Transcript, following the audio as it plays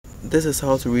this is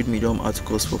how to read Medium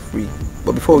articles for free.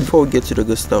 But before we get to the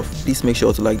good stuff, please make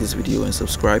sure to like this video and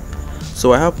subscribe.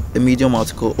 So I have a Medium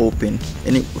article open,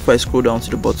 and if I scroll down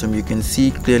to the bottom, you can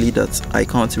see clearly that I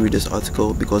can't read this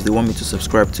article because they want me to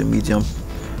subscribe to Medium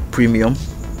Premium.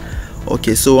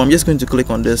 Okay, so I'm just going to click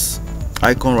on this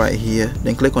icon right here,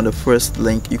 then click on the first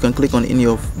link. You can click on any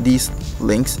of these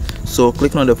links. So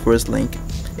clicking on the first link,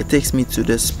 it takes me to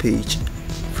this page,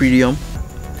 Freedom,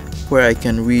 where I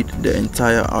can read the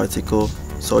entire article.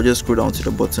 So I'll just scroll down to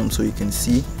the bottom so you can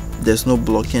see there's no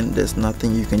blocking, there's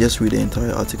nothing, you can just read the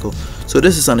entire article. So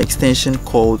this is an extension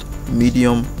called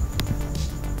Medium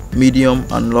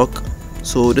Unlock.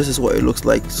 So this is what it looks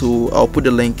like. So I'll put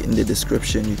the link in the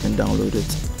description, you can download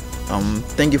it.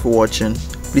 Thank you for watching.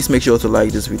 Please make sure to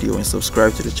like this video and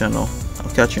subscribe to the channel.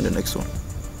 I'll catch you in the next one.